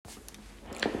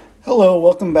Hello,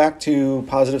 welcome back to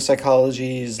Positive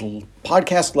Psychology's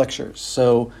podcast lectures.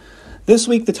 So this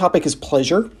week the topic is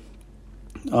pleasure,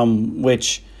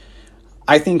 which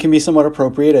I think can be somewhat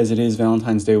appropriate as it is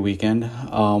Valentine's Day weekend,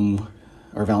 or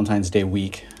Valentine's Day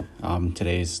week.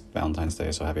 Today's Valentine's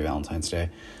Day, so happy Valentine's Day.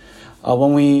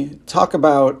 When we talk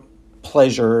about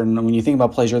pleasure, and when you think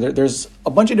about pleasure, there's a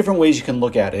bunch of different ways you can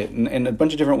look at it, and a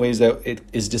bunch of different ways that it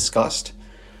is discussed.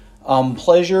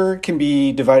 Pleasure can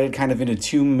be divided kind of into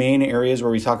two main areas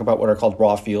where we talk about what are called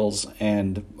raw feels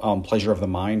and pleasure of the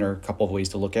mind, or a couple of ways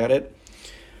to look at it.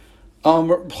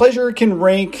 Pleasure can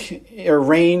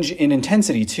range in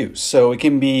intensity too. So it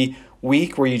can be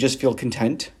weak where you just feel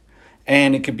content,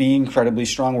 and it could be incredibly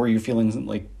strong where you're feeling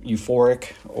like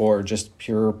euphoric or just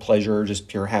pure pleasure, just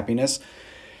pure happiness.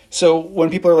 So when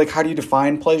people are like, how do you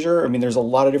define pleasure? I mean, there's a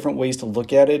lot of different ways to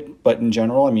look at it, but in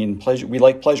general, I mean, pleasure, we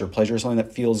like pleasure. Pleasure is something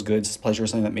that feels good. Pleasure is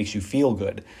something that makes you feel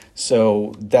good.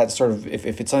 So that's sort of, if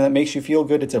it's something that makes you feel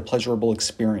good, it's a pleasurable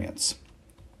experience.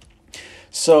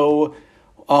 So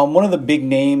one of the big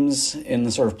names in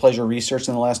the sort of pleasure research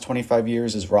in the last 25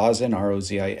 years is Rozin,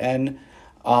 R-O-Z-I-N.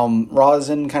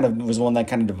 Rozin kind of was one that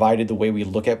kind of divided the way we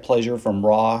look at pleasure from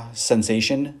raw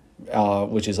sensation,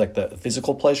 which is like the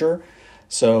physical pleasure.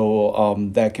 So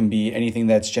that can be anything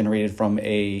that's generated from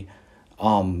a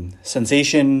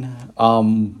sensation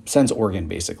sense organ,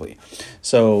 basically.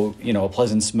 So, a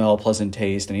pleasant smell, pleasant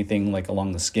taste, anything like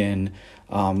along the skin.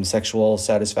 Sexual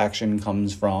satisfaction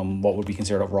comes from what would be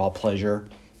considered a raw pleasure.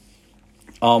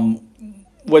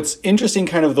 What's interesting,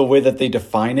 kind of the way that they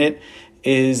define it,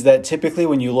 is that typically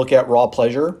when you look at raw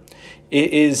pleasure,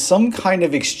 it is some kind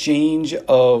of exchange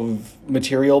of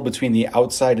material between the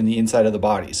outside and the inside of the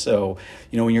body. So,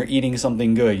 when you're eating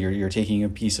something good, you're taking a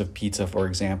piece of pizza, for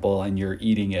example, and you're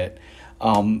eating it,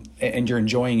 and you're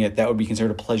enjoying it, that would be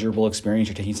considered a pleasurable experience.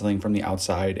 You're taking something from the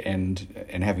outside and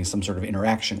having some sort of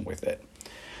interaction with it.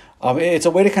 It's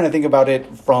a way to kind of think about it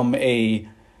from a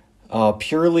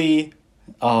purely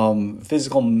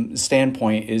physical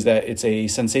standpoint, is that it's a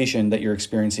sensation that you're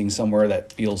experiencing somewhere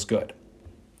that feels good.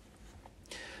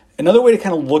 Another way to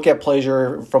kind of look at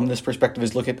pleasure from this perspective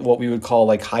is look at what we would call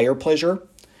like higher pleasure.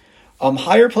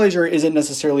 Higher pleasure isn't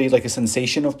necessarily like a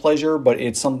sensation of pleasure, but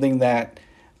it's something that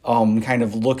kind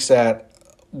of looks at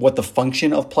what the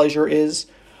function of pleasure is.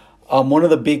 One of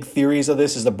the big theories of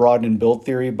this is the Broaden and Build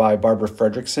theory by Barbara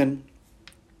Fredrickson.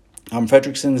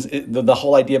 The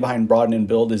whole idea behind Broaden and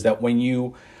Build is that when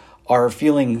you are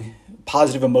feeling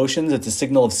positive emotions, it's a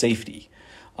signal of safety.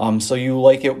 So you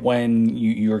like it when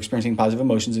you're experiencing positive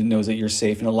emotions. It knows that you're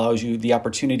safe and allows you the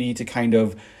opportunity to kind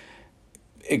of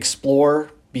explore,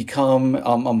 become,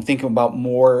 thinking about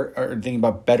more, or thinking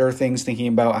about better things, thinking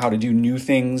about how to do new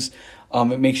things.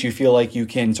 It makes you feel like you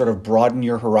can sort of broaden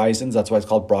your horizons. That's why it's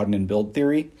called Broaden and Build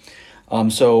theory.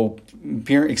 So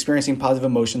experiencing positive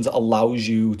emotions allows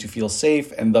you to feel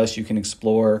safe, and thus you can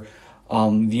explore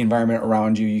the environment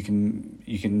around you.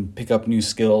 You can pick up new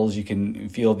skills. You can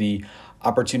feel the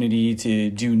opportunity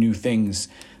to do new things.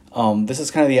 This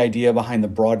is kind of the idea behind the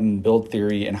Broaden and Build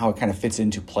theory and how it kind of fits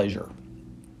into pleasure.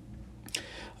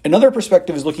 Another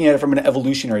perspective is looking at it from an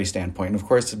evolutionary standpoint. And of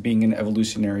course, being an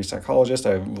evolutionary psychologist,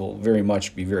 I will very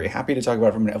much be very happy to talk about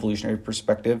it from an evolutionary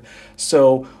perspective.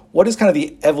 So what is kind of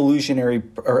the evolutionary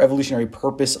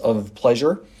purpose of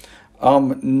pleasure?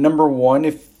 Number one,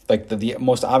 if like the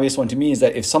most obvious one to me, is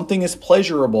that if something is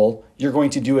pleasurable, you're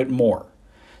going to do it more.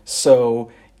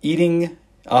 So eating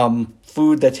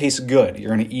food that tastes good,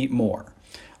 you're going to eat more.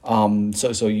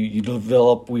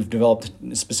 We've developed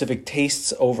specific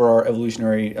tastes over our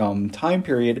evolutionary time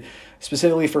period,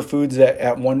 specifically for foods that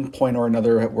at one point or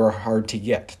another were hard to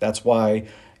get. That's why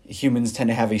humans tend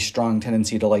to have a strong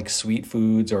tendency to like sweet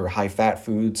foods or high-fat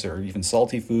foods or even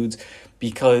salty foods,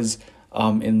 because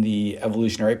in the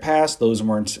evolutionary past, those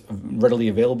weren't readily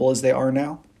available as they are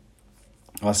now.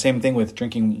 Same thing with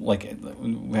drinking, like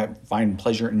we find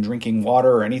pleasure in drinking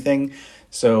water or anything,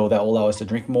 so that will allow us to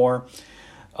drink more.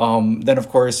 Then, of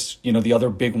course, the other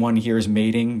big one here is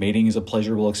mating. Mating is a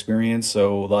pleasurable experience,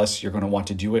 so thus you're going to want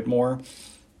to do it more,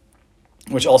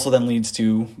 which also then leads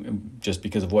to, just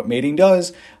because of what mating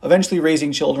does, eventually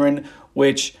raising children,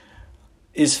 which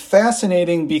is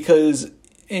fascinating because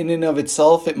in and of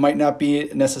itself, it might not be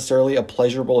necessarily a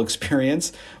pleasurable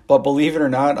experience, but believe it or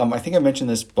not, I think I mentioned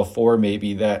this before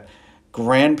maybe, that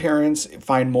grandparents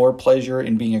find more pleasure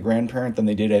in being a grandparent than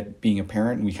they did at being a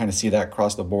parent, and we kind of see that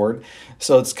across the board.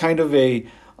 So it's kind of a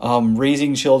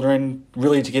raising children,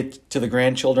 really to get to the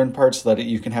grandchildren part so that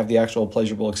you can have the actual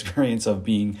pleasurable experience of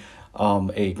being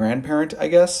a grandparent, I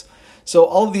guess. So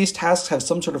all of these tasks have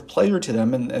some sort of pleasure to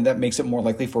them, and that makes it more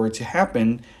likely for it to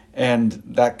happen and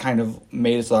that kind of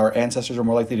made it so our ancestors are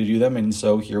more likely to do them, and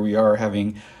so here we are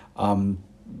having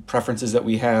preferences that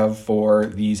we have for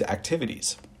these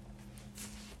activities.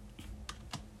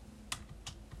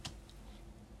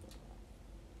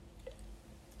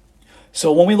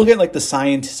 So when we look at like the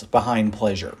science behind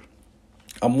pleasure,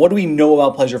 what do we know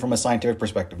about pleasure from a scientific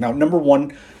perspective? Now, number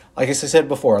one, like I said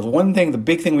before, the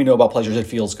big thing we know about pleasure is it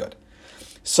feels good.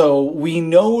 So we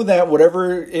know that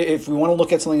if we want to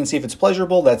look at something and see if it's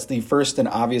pleasurable, that's the first and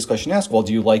obvious question to ask. Well,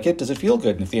 do you like it? Does it feel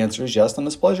good? And if the answer is yes, then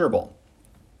it's pleasurable.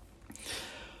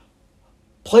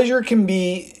 Pleasure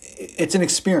it's an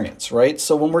experience, right?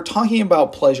 So when we're talking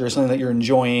about pleasure, something that you're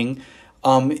enjoying,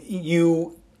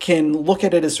 you can look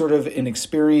at it as sort of an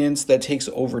experience that takes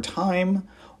over time,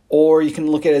 or you can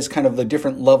look at it as kind of the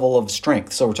different level of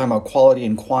strength. So we're talking about quality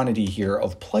and quantity here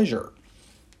of pleasure.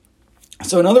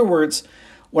 So in other words,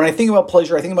 when I think about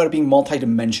pleasure, I think about it being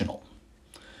multidimensional.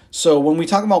 So when we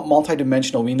talk about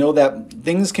multidimensional, we know that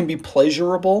things can be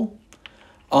pleasurable,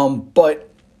 but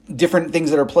different things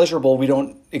that are pleasurable we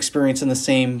don't experience in the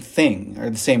same thing or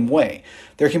the same way.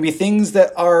 There can be things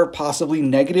that are possibly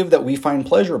negative that we find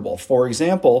pleasurable. For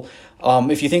example,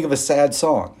 if you think of a sad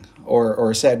song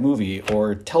or a sad movie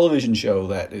or television show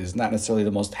that is not necessarily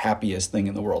the most happiest thing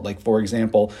in the world. Like, for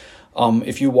example,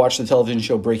 if you watch the television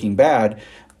show Breaking Bad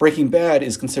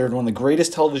is considered one of the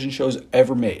greatest television shows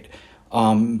ever made.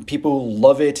 People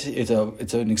love it. It's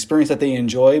an experience that they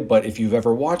enjoy, but if you've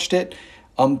ever watched it,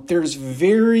 there's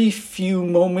very few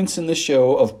moments in the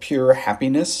show of pure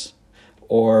happiness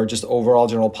or just overall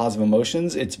general positive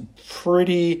emotions. It's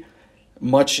pretty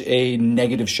much a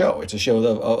negative show. It's a show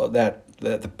that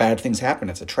the bad things happen.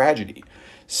 It's a tragedy.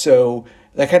 So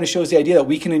that kind of shows the idea that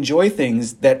we can enjoy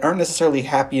things that aren't necessarily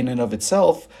happy in and of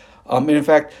itself. And in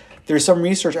fact, there's some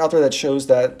research out there that shows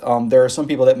that there are some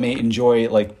people that may enjoy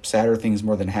like sadder things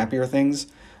more than happier things.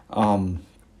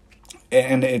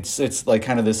 And it's like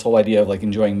kind of this whole idea of like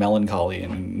enjoying melancholy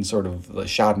and sort of the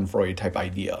Schadenfreude type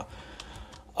idea.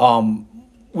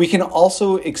 We can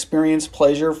also experience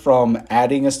pleasure from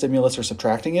adding a stimulus or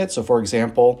subtracting it. So for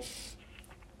example,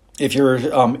 if you're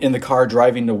in the car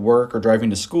driving to work or driving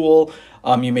to school,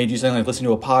 you may do something like listen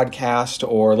to a podcast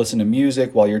or listen to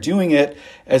music while you're doing it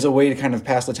as a way to kind of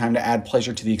pass the time to add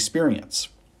pleasure to the experience.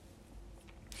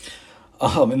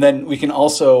 And then we can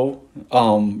also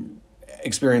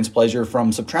experience pleasure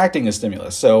from subtracting a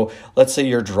stimulus. So let's say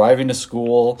you're driving to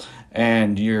school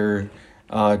and you're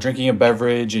drinking a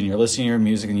beverage and you're listening to your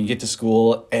music and you get to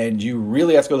school and you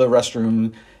really have to go to the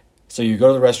restroom. So you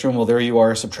go to the restroom, well, there you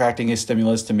are subtracting a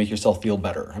stimulus to make yourself feel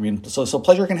better. I mean, so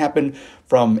pleasure can happen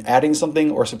from adding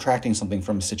something or subtracting something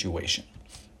from a situation.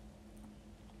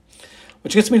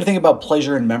 Which gets me to think about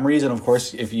pleasure and memories. And of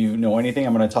course, if you know anything,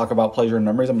 I'm going to talk about pleasure and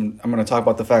memories. I'm going to talk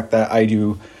about the fact that I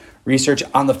do research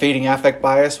on the fading affect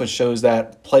bias, which shows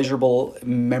that pleasurable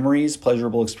memories,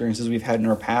 pleasurable experiences we've had in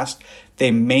our past, they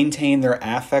maintain their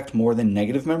affect more than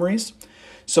negative memories.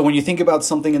 So when you think about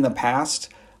something in the past,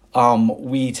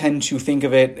 we tend to think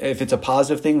of it, if it's a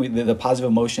positive thing, the positive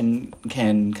emotion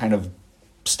can kind of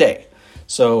stay.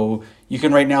 So you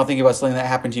can right now think about something that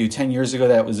happened to you 10 years ago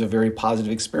that was a very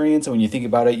positive experience, and when you think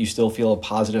about it, you still feel a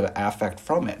positive affect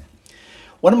from it.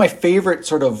 One of my favorite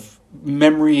sort of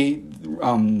memory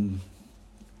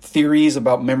theories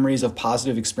about memories of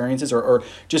positive experiences or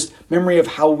just memory of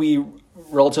how we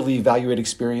relatively evaluate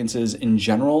experiences in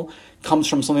general comes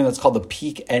from something that's called the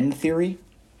peak end theory.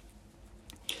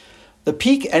 The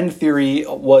peak end theory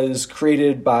was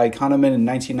created by Kahneman in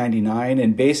 1999,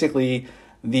 and basically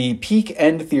the peak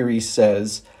end theory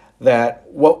says that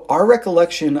what our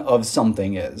recollection of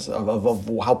something is, of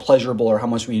how pleasurable or how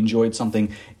much we enjoyed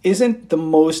something, isn't the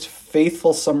most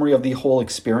faithful summary of the whole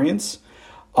experience.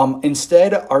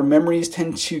 Instead, our memories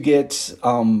tend to get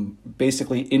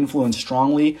basically influenced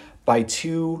strongly by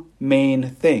two main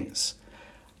things.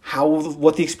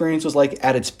 What the experience was like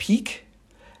at its peak,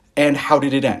 and how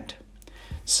did it end.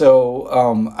 So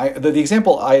the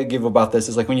example I give about this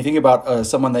is like when you think about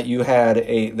someone that you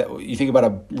think about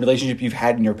a relationship you've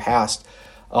had in your past,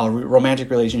 a romantic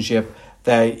relationship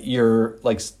that you're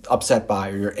like upset by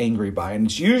or you're angry by. And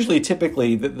it's usually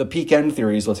typically the peak end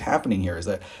theory is what's happening here is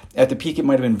that at the peak it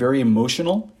might have been very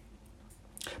emotional,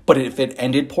 but if it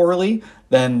ended poorly,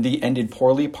 then the ended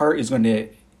poorly part is going to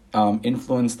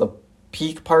influence the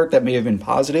peak part that may have been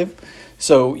positive.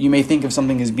 So you may think of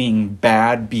something as being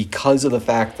bad because of the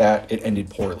fact that it ended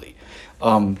poorly.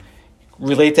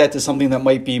 Relate that to something that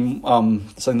might be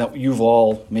something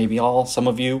that some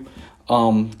of you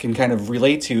can kind of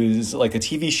relate to is like a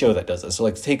TV show that does this. So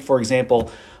like take, for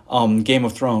example, Game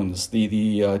of Thrones, the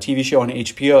TV show on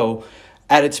HBO.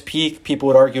 At its peak, people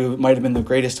would argue it might have been the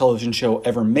greatest television show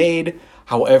ever made.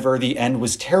 However, the end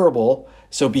was terrible.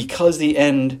 So because the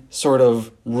end sort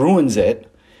of ruins it,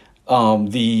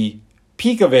 the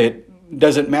peak of it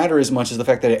doesn't matter as much as the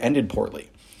fact that it ended poorly.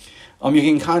 You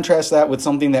can contrast that with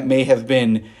something that may have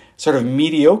been sort of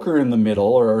mediocre in the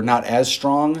middle or not as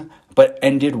strong, but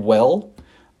ended well.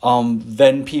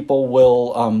 Then people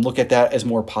will look at that as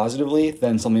more positively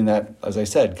than something that, as I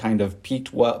said, kind of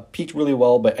peaked really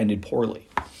well, but ended poorly.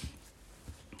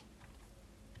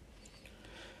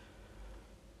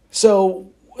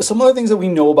 So some other things that we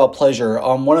know about pleasure.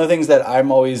 One of the things that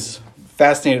I'm always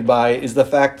fascinated by is the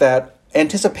fact that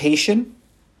anticipation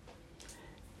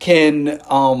can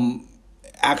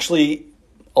actually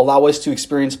allow us to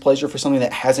experience pleasure for something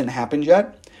that hasn't happened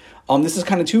yet. This is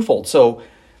kind of twofold. So,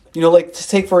 like to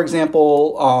take, for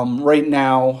example, right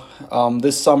now,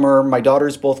 this summer, my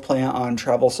daughters both play on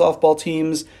travel softball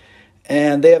teams,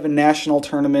 and they have a national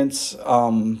tournaments.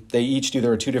 They each do,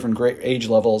 there are two different grade age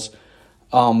levels.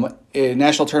 A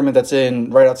national tournament that's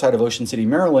right outside of Ocean City,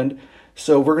 Maryland.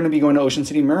 So we're going to be going to Ocean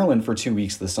City, Maryland for 2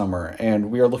 weeks this summer,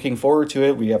 and we are looking forward to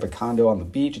it. We have a condo on the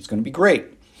beach. It's going to be great.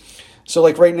 So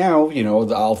like right now,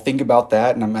 I'll think about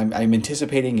that, and I'm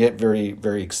anticipating it very,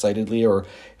 very excitedly. Or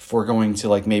if we're going to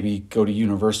like maybe go to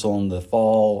Universal in the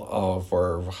fall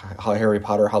for Harry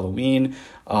Potter Halloween,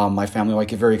 my family might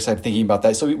get very excited thinking about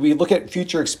that. So we look at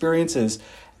future experiences,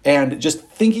 and just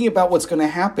thinking about what's going to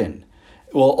happen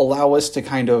will allow us to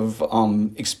kind of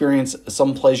experience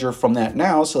some pleasure from that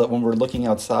now, so that when we're looking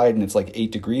outside and it's like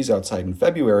 8 degrees outside in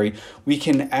February, we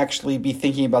can actually be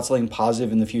thinking about something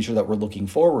positive in the future that we're looking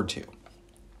forward to.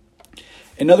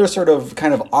 Another sort of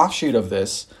kind of offshoot of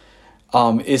this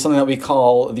is something that we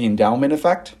call the endowment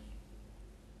effect.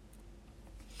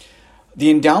 The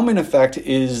endowment effect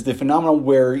is the phenomenon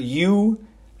where you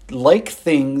like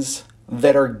things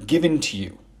that are given to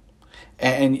you.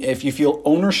 And if you feel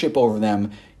ownership over them,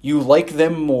 you like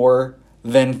them more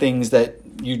than things that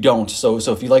you don't. So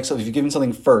if you like something, if you're given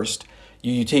something first,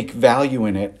 you take value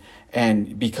in it,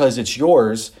 and because it's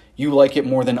yours, you like it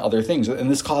more than other things.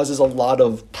 And this causes a lot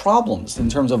of problems in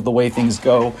terms of the way things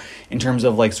go, in terms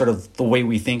of like sort of the way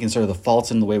we think and sort of the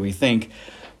faults in the way we think.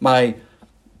 My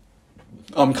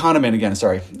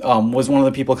Kahneman was one of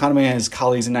the people, Kahneman and his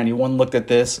colleagues in 91 looked at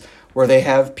this, where they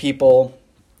have people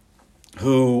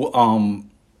who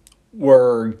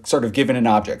were sort of given an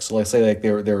object. So let's say like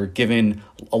they were given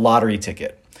a lottery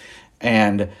ticket,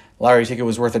 and the lottery ticket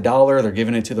was worth $1. They're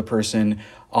giving it to the person,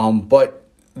 but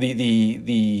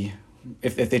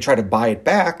if they try to buy it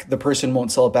back, the person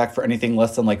won't sell it back for anything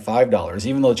less than like $5,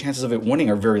 even though the chances of it winning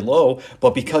are very low.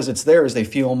 But because it's theirs, they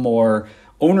feel more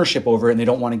ownership over it, and they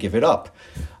don't want to give it up.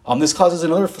 This causes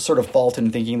another sort of fault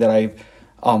in thinking that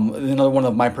another one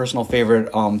of my personal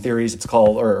favorite theories. It's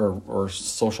called, or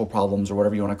social problems, or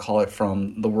whatever you want to call it,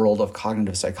 from the world of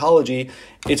cognitive psychology.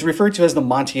 It's referred to as the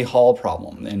Monty Hall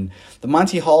problem. And the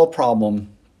Monty Hall problem,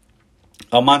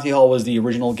 Monty Hall was the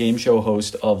original game show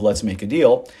host of Let's Make a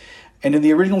Deal. And in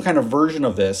the original kind of version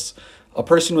of this, a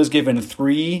person was given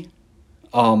 3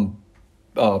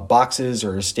 boxes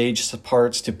or stage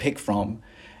parts to pick from.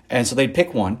 And so they'd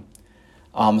pick one.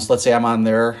 So let's say I'm on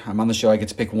the show, I get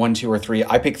to pick 1, 2, or 3.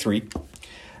 I pick 3.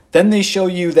 Then they show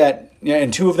you that,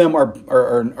 and 2 of them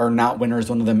are not winners.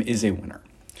 1 of them is a winner.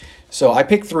 So I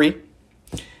pick 3.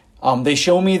 They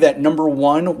show me that number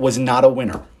 1 was not a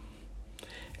winner.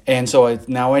 And so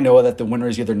now I know that the winner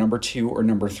is either number 2 or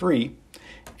number 3.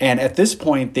 And at this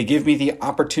point, they give me the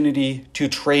opportunity to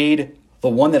trade the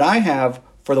one that I have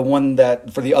for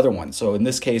the other one. So in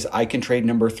this case, I can trade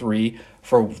number 3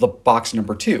 for the box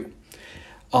number 2.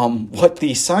 What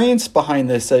the science behind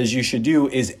this says you should do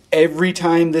is every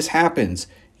time this happens,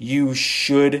 you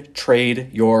should trade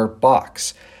your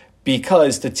box.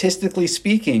 Because statistically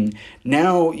speaking,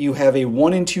 now you have a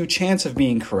 1 in 2 chance of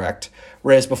being correct,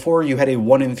 whereas before you had a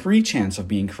 1 in 3 chance of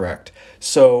being correct.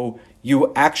 So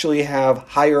you actually have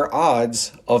higher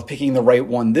odds of picking the right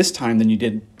one this time than you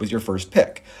did with your first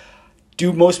pick.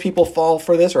 Do most people fall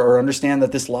for this or understand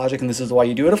that this logic and this is why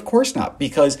you do it? Of course not,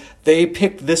 because they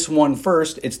picked this one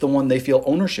first. It's the one they feel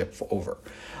ownership over.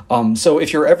 So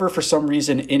if you're ever for some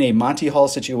reason in a Monty Hall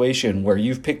situation where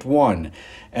you've picked one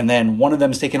and then one of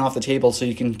them is taken off the table so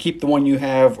you can keep the one you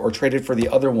have or trade it for the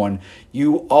other one,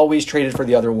 you always trade it for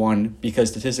the other one because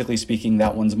statistically speaking,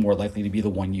 that one's more likely to be the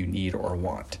one you need or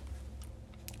want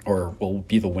or will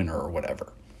be the winner or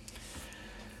whatever.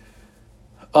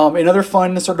 Another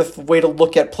fun sort of way to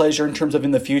look at pleasure in terms of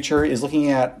in the future is looking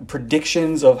at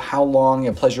predictions of how long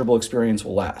a pleasurable experience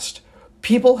will last.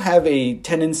 People have a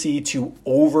tendency to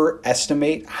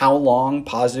overestimate how long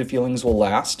positive feelings will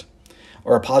last.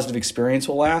 or a positive experience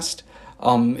will last.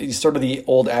 Sort of the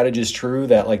old adage is true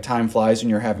that like time flies when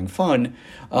you're having fun,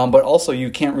 but also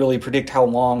you can't really predict how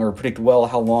long or predict well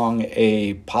how long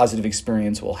a positive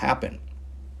experience will happen.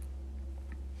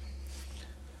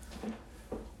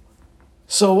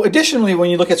 So additionally, when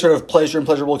you look at sort of pleasure and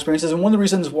pleasurable experiences, and one of the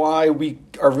reasons why we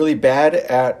are really bad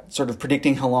at sort of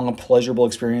predicting how long a pleasurable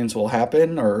experience will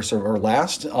happen or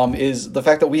last, is the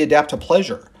fact that we adapt to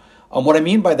pleasure. What I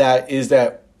mean by that is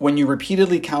that when you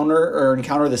repeatedly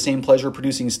encounter the same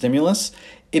pleasure-producing stimulus,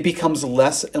 it becomes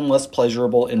less and less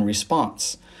pleasurable in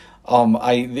response.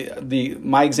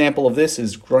 My example of this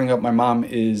is growing up. My mom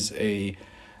is a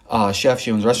chef.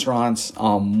 She owns restaurants.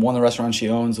 One of the restaurants she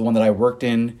owns, the one that I worked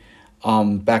in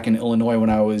back in Illinois when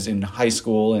I was in high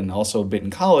school and also a bit in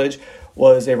college,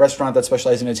 was a restaurant that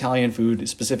specialized in Italian food,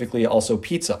 specifically also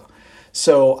pizza.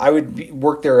 So I would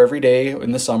work there every day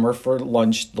in the summer for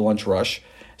lunch, the lunch rush.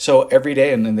 So every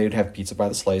day, and then they'd have pizza by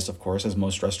the slice, of course, as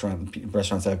most restaurants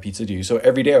that have pizza do. So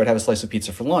every day I would have a slice of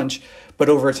pizza for lunch. But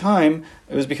over time,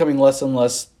 it was becoming less and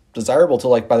less desirable to,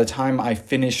 like, by the time I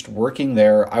finished working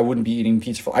there, I wouldn't be eating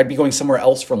pizza. I'd be going somewhere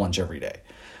else for lunch every day.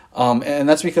 And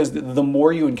that's because the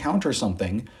more you encounter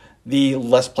something, the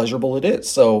less pleasurable it is.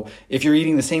 So if you're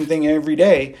eating the same thing every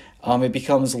day, it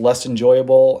becomes less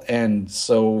enjoyable. And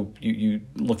so you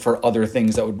look for other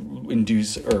things that would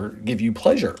induce or give you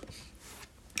pleasure.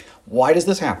 Why does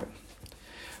this happen?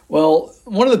 Well,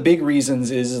 one of the big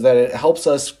reasons is that it helps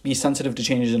us be sensitive to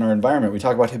changes in our environment. We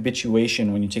talk about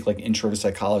habituation when you take like intro to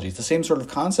psychology. It's the same sort of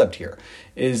concept here,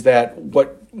 is that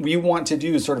what we want to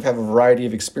do is sort of have a variety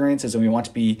of experiences, and we want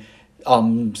to be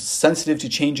sensitive to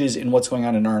changes in what's going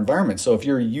on in our environment. So if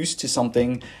you're used to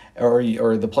something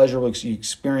or the pleasure you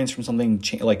experience from something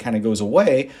kind of goes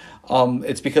away,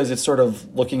 it's because it's sort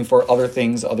of looking for other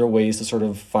things, other ways to sort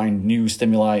of find new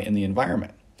stimuli in the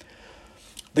environment.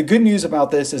 The good news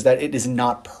about this is that it is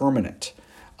not permanent.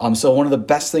 So one of the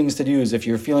best things to do is if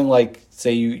you're feeling like,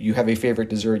 say you have a favorite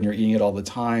dessert and you're eating it all the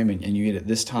time and you eat it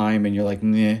this time and you're like,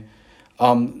 meh.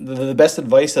 The best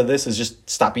advice of this is just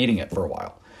stop eating it for a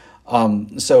while.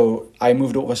 So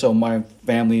my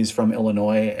family's from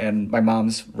Illinois, and my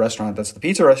mom's restaurant, that's the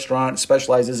pizza restaurant,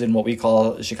 specializes in what we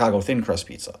call Chicago thin crust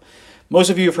pizza. Most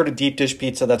of you have heard of deep dish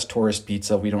pizza. That's tourist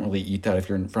pizza. We don't really eat that if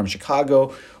you're from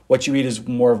Chicago. What you eat is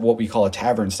more of what we call a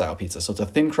tavern style pizza. So it's a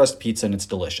thin crust pizza and it's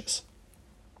delicious.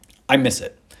 I miss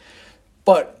it.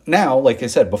 But now, like I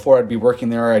said, before I'd be working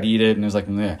there, I'd eat it, and it was like,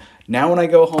 meh. Now when I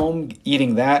go home,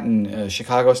 eating that and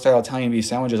Chicago-style Italian beef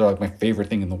sandwiches are like my favorite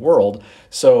thing in the world.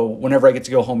 So whenever I get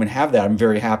to go home and have that, I'm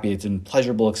very happy. It's a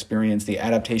pleasurable experience. The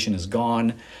adaptation is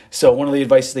gone. So one of the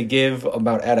advices they give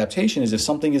about adaptation is if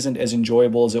something isn't as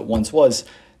enjoyable as it once was,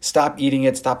 stop eating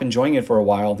it, stop enjoying it for a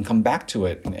while, and come back to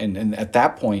it. And at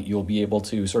that point, you'll be able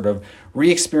to sort of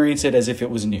re-experience it as if it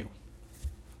was new.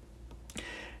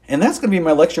 And that's going to be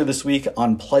my lecture this week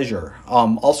on pleasure.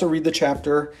 Also read the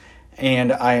chapter,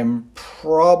 and I am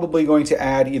probably going to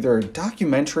add either a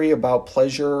documentary about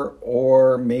pleasure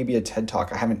or maybe a TED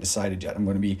Talk. I haven't decided yet. I'm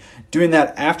going to be doing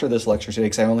that after this lecture today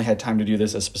because I only had time to do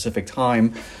this at a specific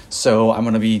time. So I'm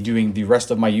going to be doing the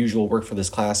rest of my usual work for this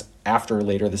class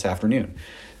later this afternoon.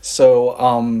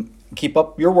 So keep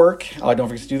up your work. Don't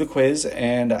forget to do the quiz,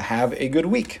 and have a good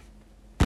week.